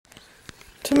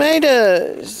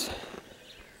Tomatoes,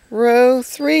 row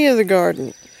 3 of the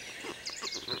garden.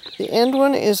 The end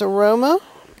one is Aroma.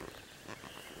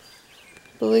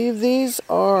 I believe these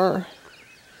are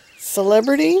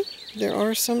Celebrity. There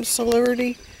are some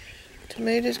Celebrity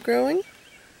tomatoes growing.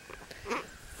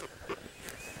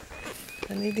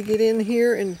 I need to get in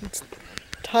here and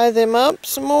tie them up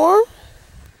some more.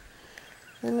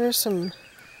 Then there's some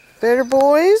Better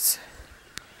Boys.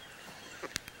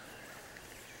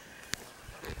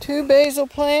 2 basil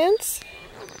plants.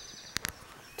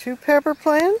 2 pepper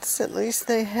plants. At least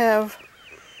they have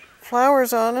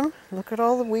flowers on them. Look at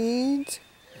all the weeds.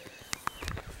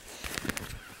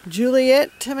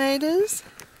 Juliet tomatoes.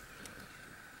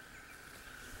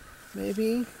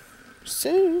 Maybe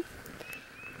soon.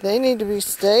 They need to be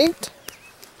staked.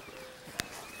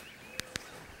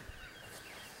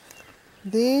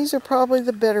 These are probably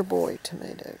the Better Boy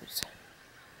tomatoes.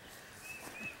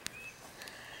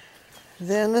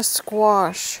 Then the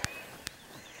squash.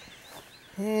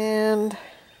 And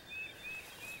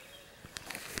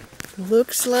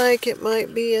looks like it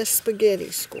might be a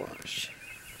spaghetti squash.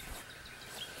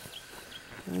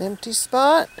 An empty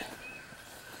spot.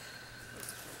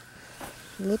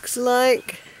 Looks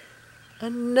like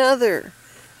another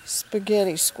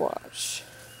spaghetti squash.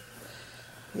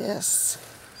 Yes.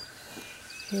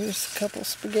 Here's a couple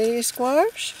spaghetti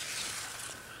squash.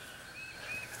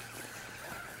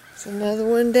 There's another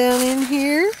one down in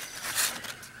here.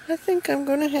 I think I'm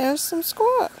going to have some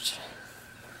squash.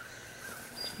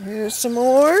 Here's some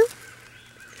more.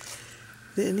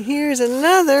 Then here's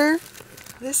another.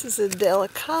 This is a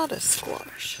delicata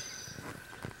squash.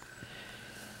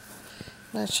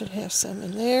 I should have some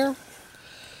in there.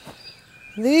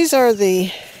 These are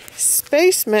the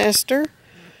Space Master,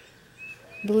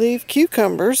 I believe,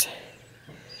 cucumbers.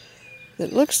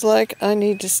 It looks like I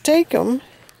need to stake them.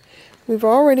 We've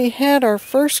already had our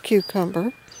first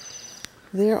cucumber.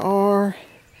 There are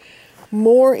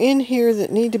more in here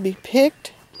that need to be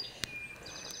picked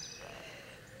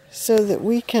so that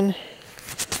we can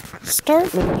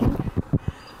start making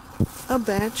a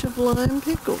batch of lime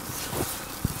pickles.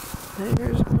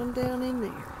 There's one down in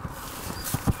there.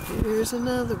 Here's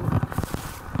another one.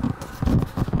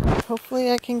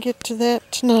 Hopefully I can get to that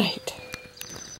tonight.